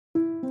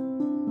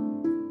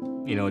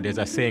You know, there's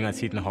a saying at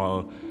Seton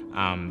Hall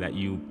that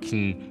you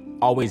can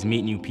always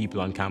meet new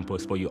people on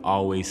campus, but you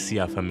always see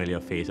a familiar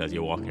face as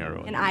you're walking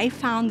around. And I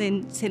found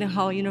in Seton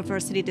Hall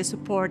University the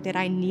support that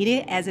I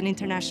needed as an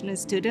international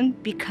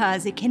student,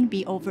 because it can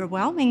be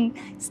overwhelming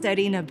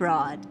studying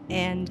abroad.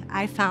 And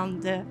I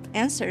found the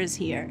answers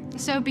here.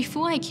 So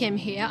before I came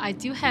here, I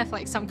do have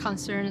like some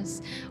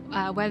concerns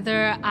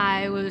whether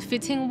I will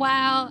fit in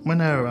well.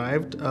 When I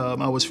arrived,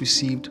 I was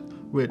received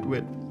with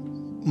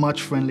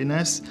much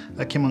friendliness.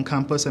 I came on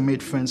campus, I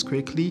made friends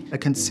quickly. I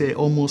can say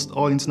almost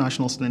all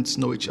international students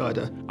know each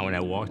other. And when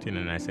I walked in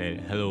and I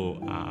said, hello,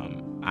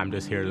 I'm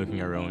just here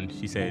looking around,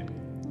 she said,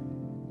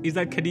 is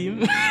that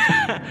Kadeem?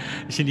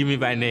 She knew me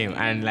by name.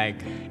 And like,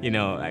 you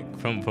know, like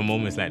from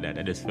moments like that,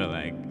 I just felt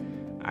like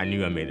I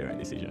knew I made the right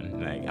decision.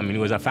 Like, I mean, it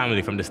was a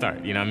family from the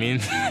start, you know what I mean?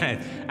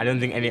 I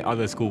don't think any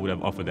other school would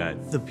have offered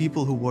that. The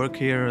people who work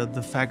here,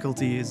 the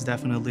faculty is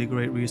definitely a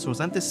great resource.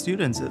 And the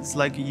students, it's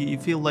like, you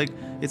feel like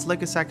it's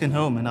like a second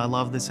home, and I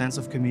love the sense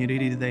of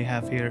community that they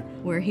have here.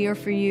 We're here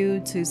for you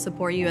to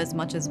support you as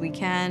much as we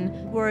can.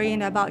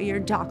 Worrying about your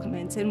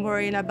documents and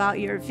worrying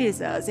about your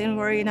visas and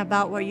worrying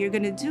about what you're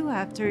gonna do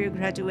after you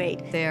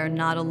graduate. They're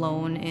not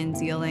alone in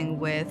dealing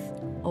with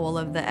all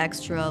of the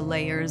extra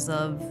layers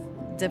of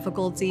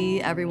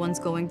difficulty. Everyone's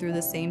going through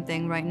the same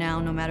thing right now,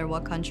 no matter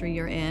what country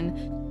you're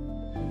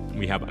in.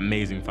 We have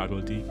amazing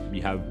faculty.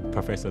 We have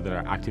professors that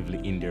are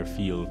actively in their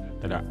field,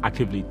 that are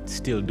actively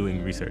still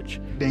doing research.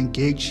 They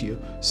engage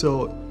you.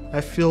 So I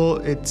feel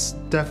it's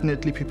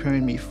definitely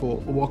preparing me for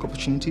work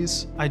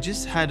opportunities. I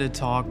just had a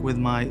talk with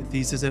my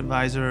thesis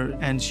advisor,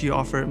 and she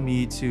offered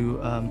me to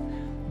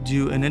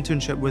do an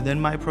internship within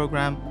my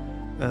program,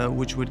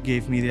 which would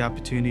give me the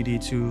opportunity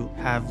to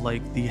have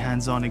like the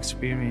hands-on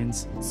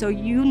experience. So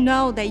you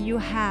know that you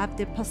have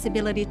the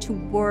possibility to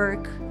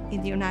work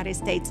in the United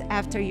States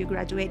after you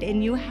graduate,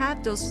 and you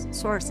have those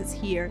sources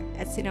here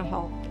at Seton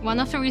Hall. One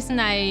of the reasons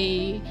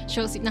I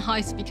chose Seton Hall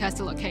is because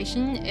the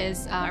location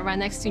is right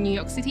next to New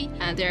York City,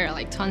 and there are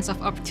like tons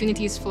of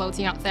opportunities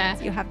floating out there.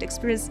 You have the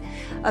experience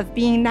of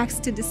being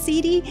next to the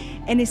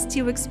city and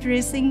still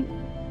experiencing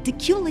the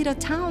cute little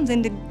towns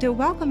and the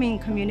welcoming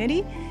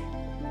community.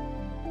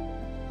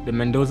 The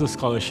Mendoza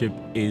Scholarship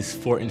is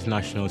for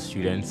international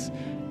students.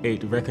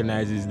 It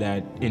recognizes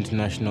that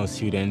international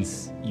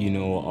students, you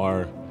know,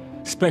 are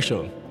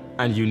special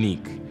and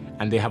unique,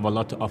 and they have a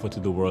lot to offer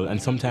to the world,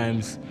 and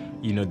sometimes,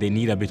 you know, they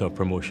need a bit of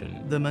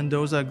promotion. The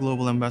Mendoza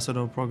Global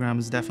Ambassador Program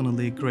is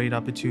definitely a great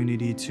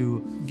opportunity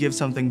to give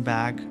something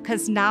back.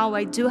 Because now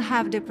I do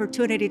have the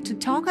opportunity to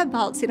talk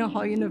about Seton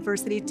Hall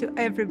University to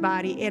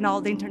everybody and all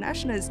the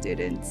international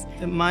students.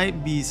 It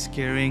might be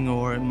scaring,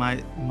 or it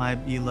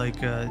might be like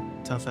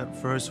tough at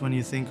first when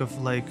you think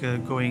of like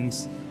going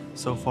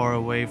so far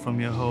away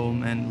from your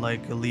home and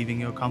like leaving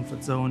your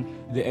comfort zone.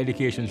 The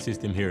education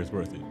system here is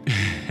worth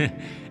it.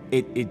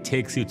 It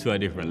takes you to a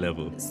different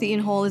level. Seton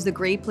Hall is a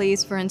great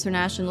place for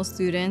international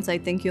students. I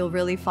think you'll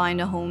really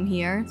find a home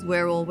here.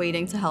 We're all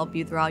waiting to help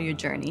you throughout your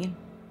journey.